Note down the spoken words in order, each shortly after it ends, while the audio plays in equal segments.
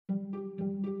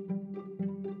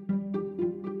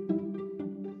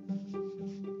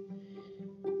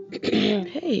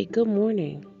Hey, good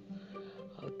morning,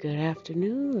 or good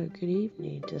afternoon, or good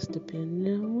evening, just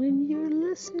depending on when you're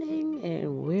listening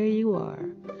and where you are.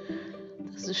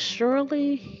 This is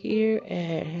Shirley here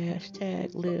at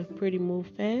hashtag Live Pretty Move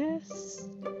Fast,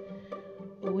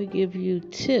 where we give you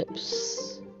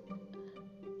tips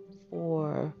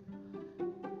for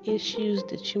issues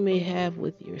that you may have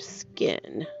with your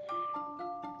skin.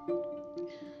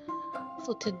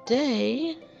 So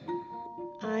today,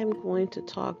 I'm going to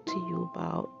talk to you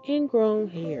about ingrown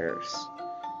hairs.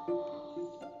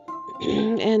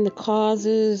 And the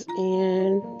causes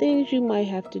and things you might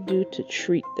have to do to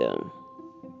treat them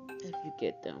if you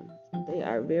get them. They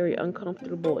are very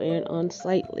uncomfortable and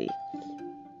unsightly.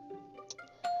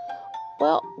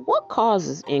 Well, what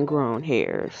causes ingrown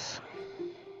hairs?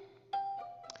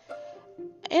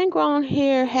 Ingrown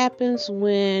hair happens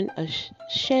when a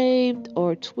shaved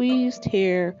or tweezed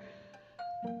hair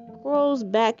grows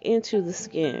back into the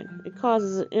skin. It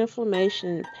causes an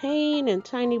inflammation and pain and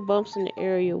tiny bumps in the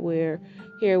area where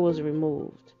hair was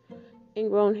removed.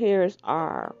 Ingrown hairs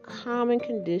are a common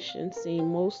condition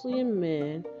seen mostly in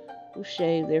men who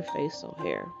shave their facial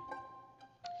hair.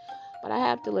 But I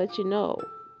have to let you know,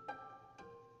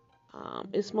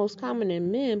 it's most common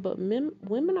in men, but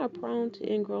women are prone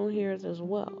to ingrown hairs as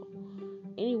well,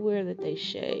 anywhere that they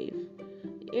shave.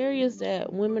 The areas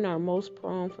that women are most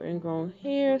prone for ingrown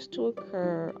hairs to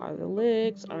occur are the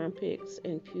legs, armpits,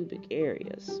 and pubic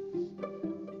areas.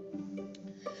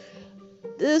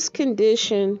 This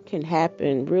condition can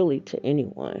happen really to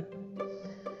anyone.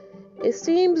 It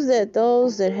seems that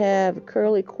those that have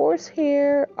curly, coarse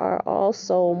hair are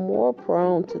also more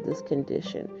prone to this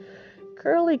condition.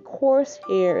 Curly, coarse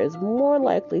hair is more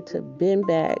likely to bend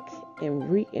back and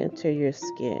re-enter your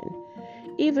skin,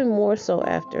 even more so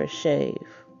after a shave.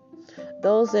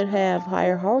 Those that have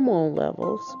higher hormone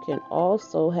levels can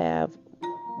also have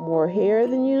more hair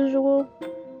than usual.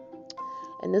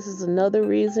 And this is another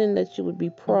reason that you would be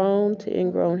prone to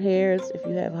ingrown hairs if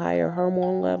you have higher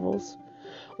hormone levels.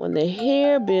 When the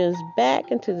hair bends back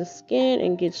into the skin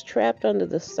and gets trapped under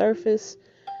the surface,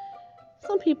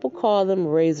 some people call them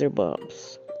razor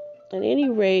bumps. At any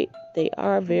rate, they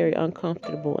are very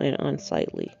uncomfortable and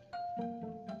unsightly.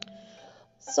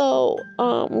 So,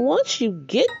 once you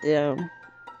get them,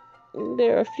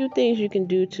 there are a few things you can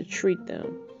do to treat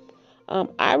them.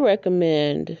 I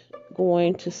recommend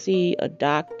going to see a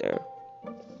doctor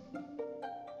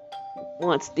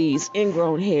once these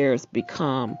ingrown hairs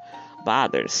become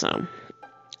bothersome.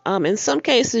 In some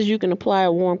cases, you can apply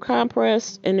a warm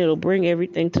compress and it'll bring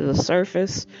everything to the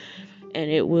surface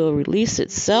and it will release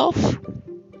itself.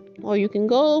 Or you can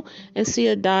go and see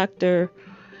a doctor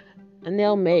and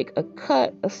they'll make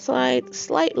a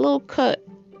slight little cut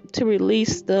to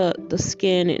release the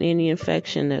skin and any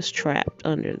infection that's trapped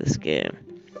under the skin.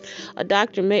 A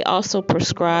doctor may also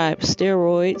prescribe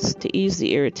steroids to ease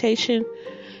the irritation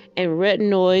and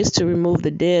retinoids to remove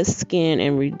the dead skin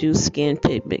and reduce skin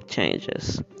pigment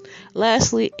changes.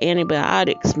 Lastly,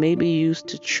 antibiotics may be used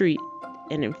to treat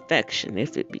an infection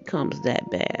if it becomes that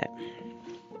bad.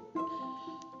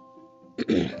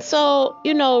 So,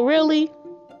 really,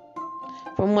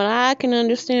 from what I can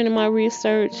understand in my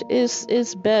research,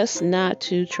 it's best not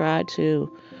to try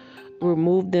to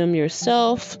remove them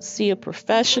yourself. See a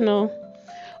professional,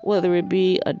 whether it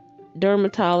be a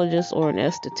dermatologist or an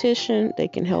esthetician. They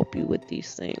can help you with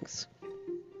these things.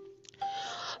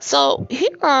 So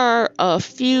here are a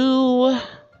few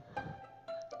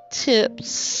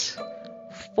tips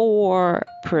for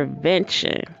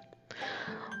prevention.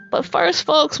 But first,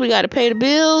 folks, we got to pay the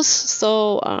bills.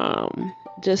 So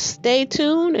just stay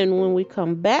tuned, and when we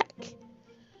come back,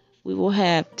 we will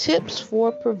have tips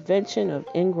for prevention of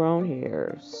ingrown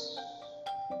hairs.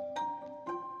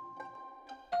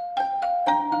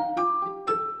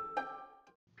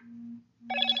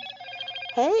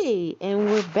 Hey, and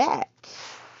we're back.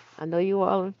 I know you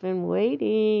all have been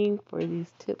waiting for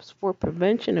these tips for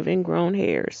prevention of ingrown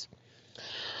hairs.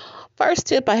 First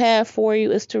tip I have for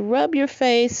you is to rub your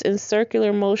face in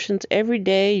circular motions every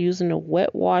day using a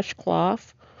wet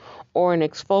washcloth or an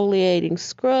exfoliating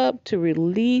scrub to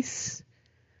release,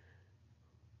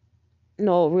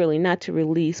 no, really not to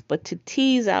release, but to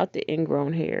tease out the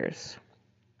ingrown hairs.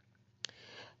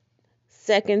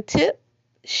 Second tip,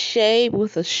 shave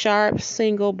with a sharp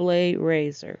single blade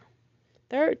razor.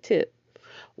 Third tip,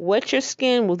 wet your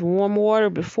skin with warm water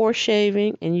before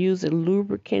shaving and use a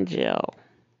lubricant gel.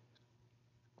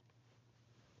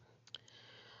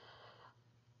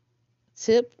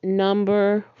 Tip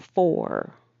number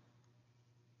 4,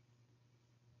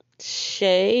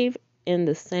 shave in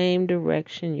the same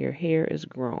direction your hair is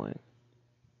growing.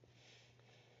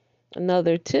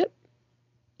 Another tip,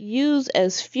 use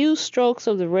as few strokes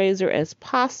of the razor as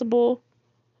possible.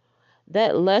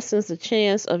 That lessens the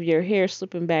chance of your hair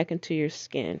slipping back into your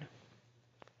skin.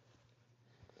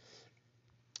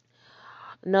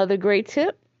 Another great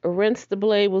tip, rinse the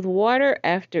blade with water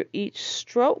after each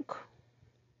stroke.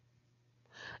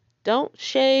 Don't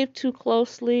shave too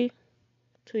closely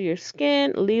to your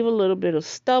skin. Leave a little bit of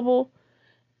stubble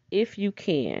if you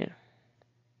can.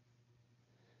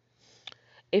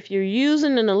 If you're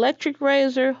using an electric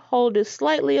razor, hold it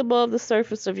slightly above the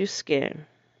surface of your skin.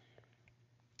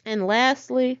 And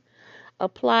lastly,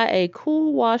 apply a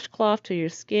cool washcloth to your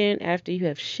skin after you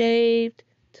have shaved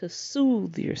to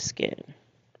soothe your skin.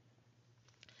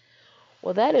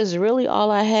 Well, that is really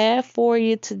all I have for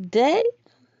you today.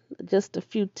 Just a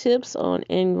few tips on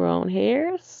ingrown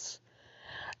hairs.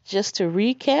 Just to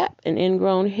recap, an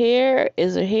ingrown hair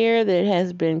is a hair that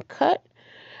has been cut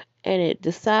and it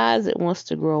decides it wants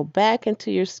to grow back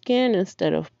into your skin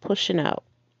instead of pushing out.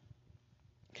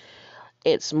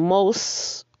 It's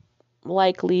most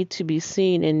likely to be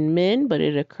seen in men, but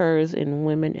it occurs in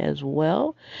women as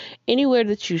well. Anywhere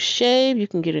that you shave, you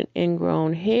can get an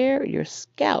ingrown hair. Your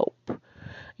scalp,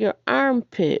 your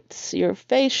armpits, your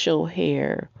facial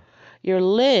hair, your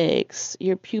legs,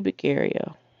 your pubic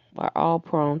area are all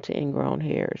prone to ingrown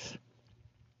hairs.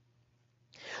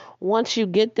 Once you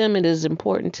get them, it is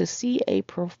important to see a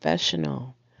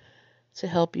professional to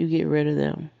help you get rid of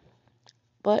them.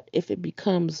 But if it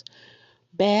becomes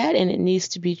bad and it needs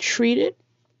to be treated,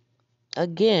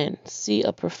 again, see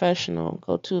a professional.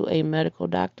 Go to a medical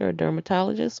doctor, a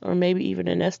dermatologist, or maybe even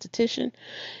an esthetician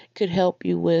could help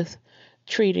you with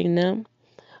treating them.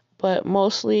 But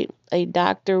mostly a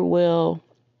doctor will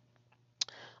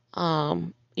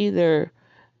either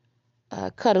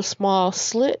cut a small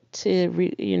slit to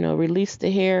release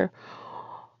the hair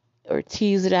or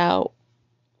tease it out.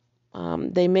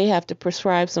 They may have to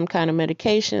prescribe some kind of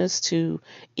medications to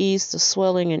ease the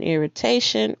swelling and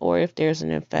irritation, or if there's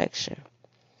an infection.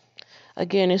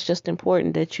 Again, it's just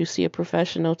important that you see a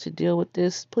professional to deal with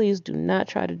this. Please do not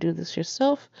try to do this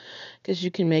yourself because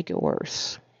you can make it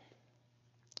worse.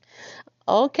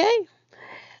 Okay,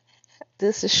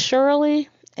 this is Shirley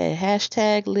at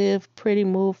hashtag Live Pretty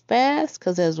Move Fast,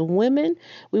 because as women,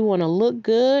 we want to look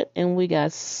good and we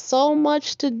got so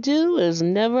much to do. There's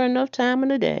never enough time in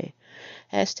the day.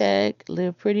 Hashtag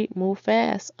Live Pretty Move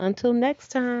Fast. Until next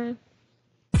time.